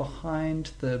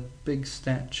behind the big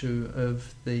statue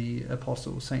of the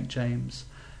Apostle St. James,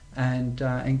 and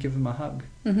give him a hug.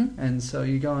 And so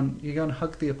you go and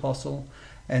hug the apostle,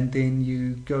 and then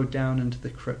you go down into the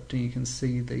crypt, and you can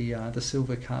see the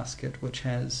silver casket which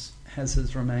has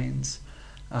his remains,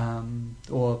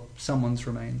 or someone's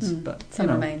remains, but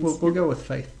remains. We'll go with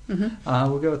faith.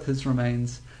 We'll go with his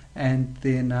remains, and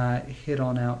then head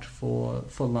on out for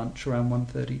lunch around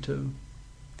 1:32.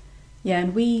 Yeah,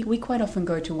 and we quite often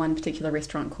go to one particular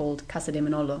restaurant called Casa de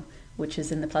Manolo, which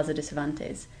is in the Plaza de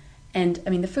Cervantes. And,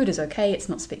 the food is okay, it's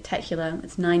not spectacular.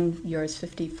 It's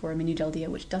 €9.50 for a menu del dia,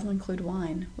 which doesn't include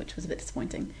wine, which was a bit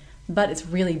disappointing. But it's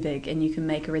really big, and you can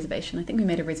make a reservation. I think we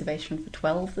made a reservation for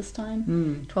 12 this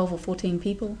time, 12 or 14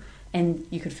 people, and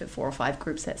you could fit 4 or 5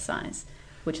 groups that size,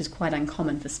 which is quite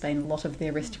uncommon for Spain. A lot of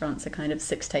their restaurants are kind of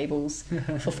 6 tables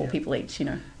for 4 people each,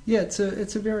 Yeah, it's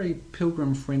a very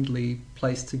pilgrim-friendly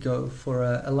place to go for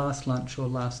a last lunch or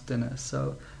last dinner.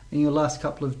 So in your last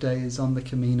couple of days on the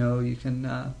Camino, you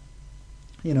can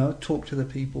talk to the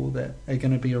people that are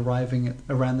going to be arriving at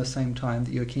around the same time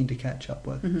that you're keen to catch up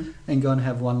with, and go and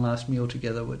have one last meal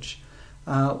together, which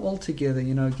all together,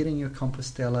 getting your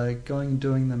Compostela, going and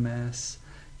doing the Mass,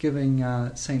 giving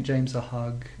St. James a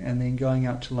hug, and then going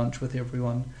out to lunch with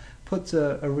everyone puts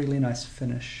a really nice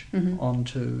finish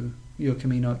onto your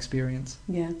Camino experience.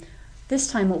 Yeah.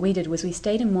 This time what we did was we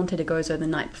stayed in Monte de Gozo the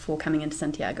night before coming into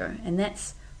Santiago, and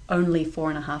that's only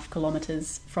 4.5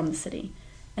 kilometres from the city.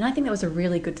 And I think that was a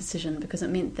really good decision, because it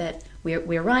meant that we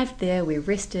arrived there, we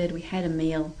rested, we had a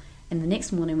meal, and the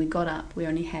next morning we got up, we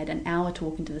only had an hour to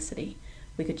walk into the city.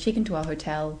 We could check into our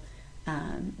hotel,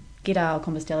 get our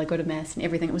Compostela, go to Mass and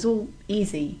everything. It was all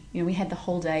easy. We had the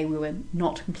whole day. We were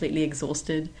not completely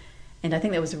exhausted. And I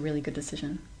think that was a really good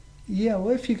decision. Yeah,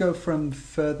 well, if you go from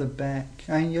further back,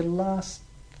 your last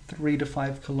 3 to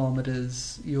 5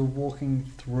 kilometres, you're walking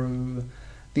through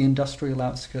the industrial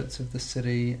outskirts of the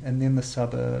city and then the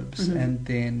suburbs, and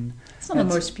then... It's not the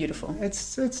most beautiful.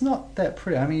 It's not that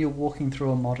pretty. You're walking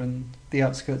through the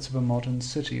outskirts of a modern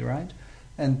city, right?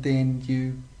 And then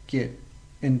you get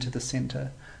into the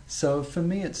centre. So for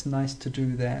me, it's nice to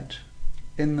do that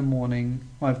in the morning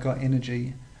when I've got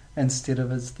energy, instead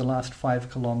of as the last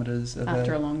 5 kilometres of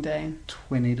after a long day,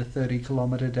 20 to 30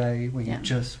 kilometre day when you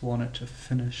just want it to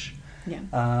finish.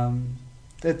 Yeah.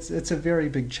 It's a very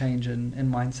big change in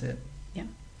mindset. Yeah.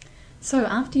 So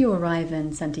after you arrive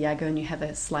in Santiago and you have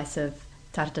a slice of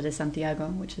tarta de Santiago,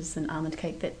 which is an almond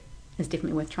cake that is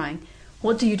definitely worth trying,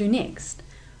 what do you do next?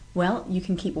 Well, you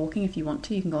can keep walking if you want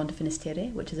to. You can go on to Finisterre,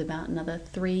 which is about another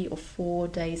 3 or 4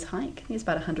 days hike. I think it's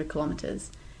about 100 kilometres.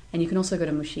 And you can also go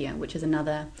to Muxia, which is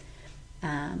another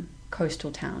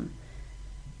coastal town.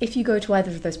 If you go to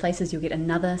either of those places, you'll get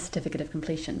another certificate of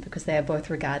completion because they are both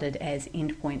regarded as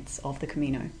endpoints of the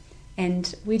Camino.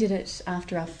 And we did it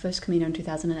after our first Camino in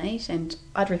 2008, and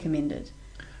I'd recommend it.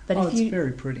 But it's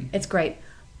very pretty. It's great.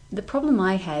 The problem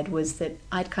I had was that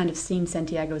I'd kind of seen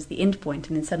Santiago as the end point,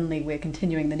 and then suddenly we're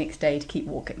continuing the next day to keep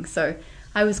walking. So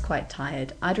I was quite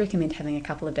tired. I'd recommend having a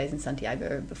couple of days in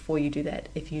Santiago before you do that,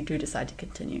 if you do decide to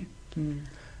continue.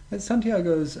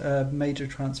 Santiago's a major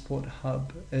transport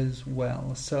hub as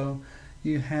well. So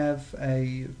you have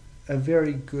a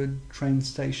very good train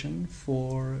station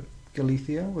for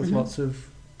Galicia with lots of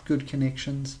good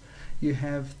connections. You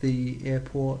have the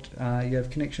airport. You have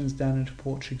connections down into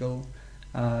Portugal,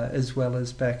 as well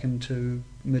as back into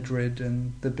Madrid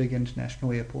and the big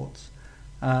international airports.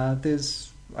 There's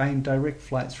direct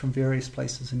flights from various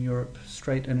places in Europe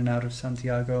straight in and out of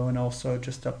Santiago, and also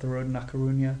just up the road in A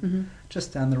Coruña,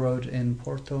 just down the road in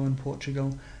Porto in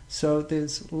Portugal. So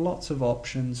there's lots of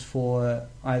options for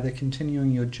either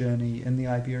continuing your journey in the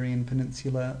Iberian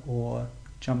Peninsula or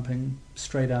jumping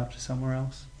straight out to somewhere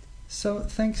else. So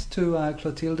thanks to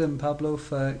Clotilde and Pablo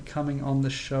for coming on the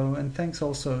show, and thanks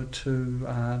also to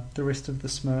the rest of the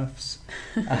Smurfs,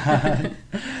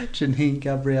 Janine,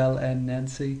 Gabrielle and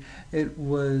Nancy. It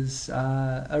was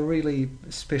a really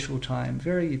special time,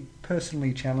 very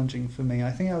personally challenging for me.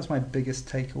 I think that was my biggest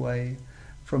takeaway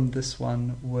from this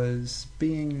one, was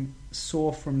being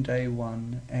sore from day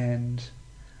one and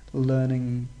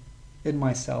learning in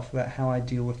myself about how I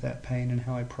deal with that pain and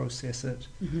how I process it,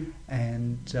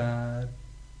 and that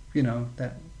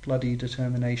bloody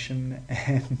determination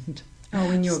and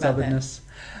stubbornness.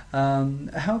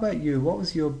 How about you? What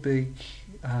was your big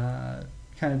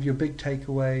your big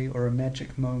takeaway, or a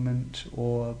magic moment,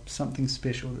 or something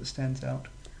special that stands out?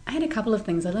 I had a couple of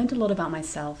things. I learned a lot about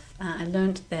myself. I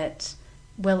learned that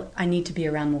I need to be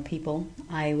around more people.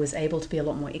 I was able to be a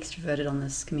lot more extroverted on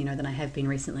this Camino than I have been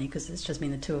recently, because it's just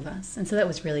been the two of us. And so that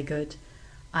was really good.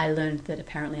 I learned that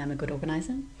apparently I'm a good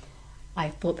organizer. I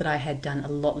thought that I had done a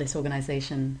lot less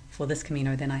organization for this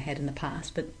Camino than I had in the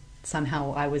past, but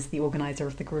somehow I was the organizer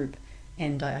of the group,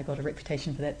 and I got a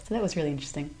reputation for that. So that was really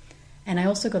interesting. And I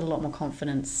also got a lot more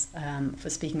confidence for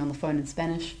speaking on the phone in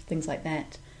Spanish, things like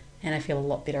that. And I feel a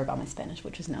lot better about my Spanish,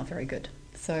 which is now very good.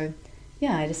 So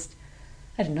yeah,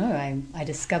 I don't know, I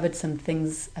discovered some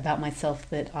things about myself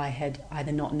that I had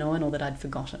either not known or that I'd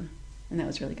forgotten. And that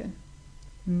was really good.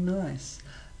 Nice.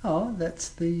 Oh, that's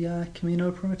the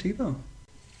Camino Primitivo.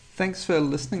 Thanks for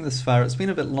listening this far. It's been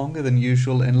a bit longer than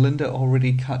usual, and Linda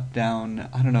already cut down,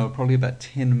 probably about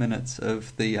 10 minutes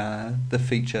of the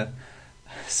feature.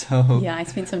 So yeah, I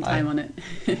spent some time on it.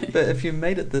 But if you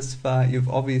made it this far, you've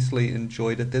obviously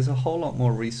enjoyed it. There's a whole lot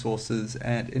more resources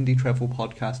at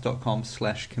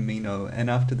indietravelpodcast.com/Camino, and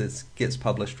after this gets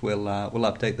published, we'll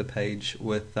update the page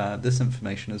with this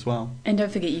information as well. And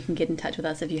don't forget, you can get in touch with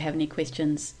us if you have any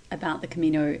questions about the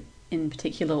Camino in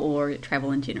particular or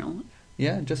travel in general.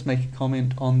 Yeah, just make a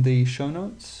comment on the show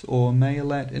notes or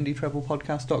mail at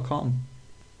indietravelpodcast.com.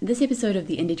 This episode of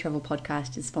the Indie Travel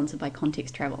Podcast is sponsored by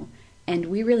Context Travel. And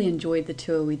we really enjoyed the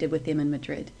tour we did with them in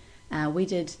Madrid. We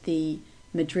did the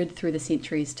Madrid Through the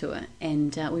Centuries tour,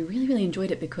 and we really, really enjoyed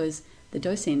it because the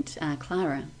docent,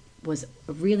 Clara, was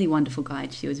a really wonderful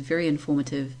guide. She was very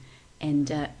informative,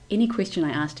 and any question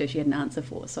I asked her, she had an answer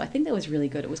for. So I think that was really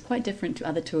good. It was quite different to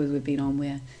other tours we've been on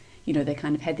where, they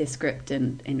kind of had their script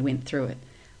and went through it.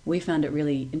 We found it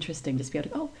really interesting just to be able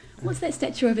to go, what's that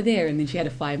statue over there? And then she had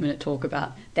a 5-minute talk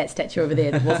about that statue over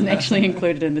there that wasn't actually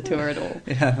included in the tour at all.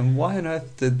 Yeah, and why on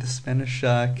earth did the Spanish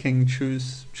king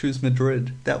choose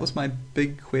Madrid? That was my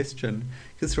big question,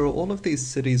 because there are all of these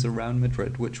cities around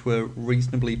Madrid which were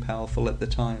reasonably powerful at the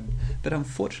time, but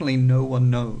unfortunately no one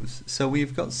knows. So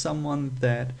we've got someone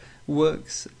that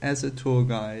works as a tour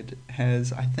guide,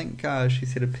 has, I think she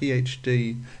said, a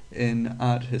PhD in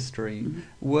art history,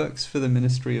 works for the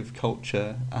Ministry of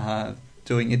Culture,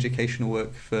 doing educational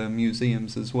work for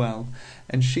museums as well,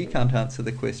 and she can't answer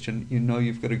the question. You know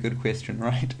you've got a good question,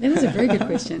 right? That was a very good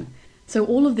question. So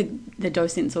all of the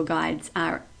docents or guides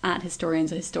are art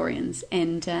historians or historians,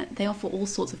 and they offer all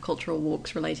sorts of cultural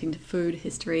walks relating to food,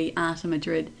 history, art in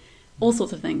Madrid, all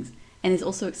sorts of things. And there's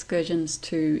also excursions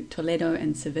to Toledo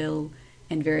and Seville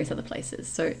and various other places.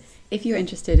 So if you're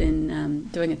interested in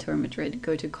doing a tour in Madrid,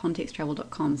 go to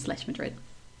contexttravel.com/Madrid.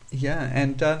 Yeah,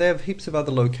 and they have heaps of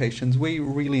other locations. We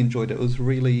really enjoyed it. It was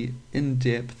really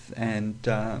in-depth and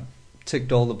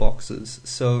ticked all the boxes.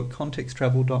 So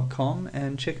contexttravel.com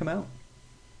and check them out.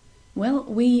 Well,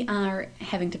 we are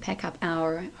having to pack up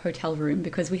our hotel room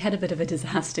because we had a bit of a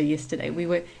disaster yesterday. We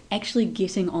were actually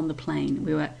getting on the plane.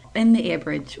 We were in the air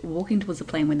bridge, walking towards the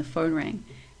plane when the phone rang.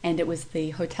 And it was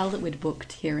the hotel that we'd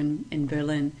booked here in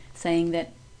Berlin saying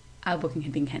that our booking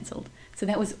had been cancelled. So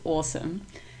that was awesome.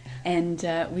 And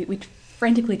we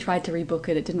frantically tried to rebook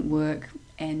it. It didn't work.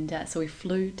 And so we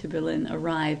flew to Berlin,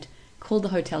 arrived, called the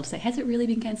hotel to say, has it really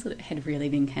been cancelled? It had really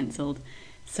been cancelled.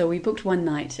 So we booked one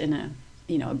night in a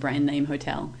brand name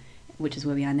hotel, which is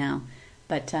where we are now.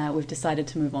 But we've decided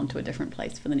to move on to a different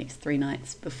place for the next 3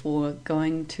 nights before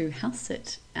going to house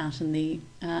sit out in the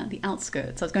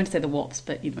outskirts. I was going to say the Wops,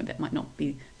 but that might not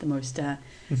be the most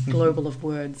global of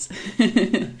words.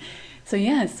 So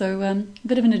a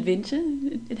bit of an adventure.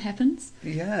 It happens.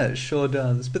 Yeah, it sure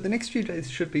does. But the next few days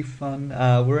should be fun.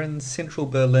 We're in central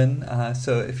Berlin,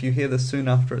 so if you hear this soon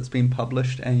after it's been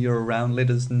published and you're around, let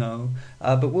us know.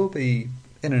 But we'll be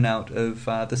in and out of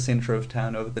the centre of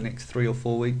town over the next 3 or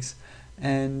 4 weeks.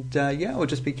 And we'll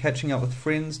just be catching up with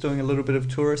friends, doing a little bit of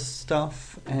tourist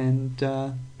stuff and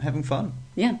having fun.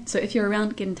 Yeah, so if you're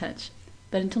around, get in touch.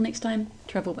 But until next time,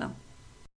 travel well.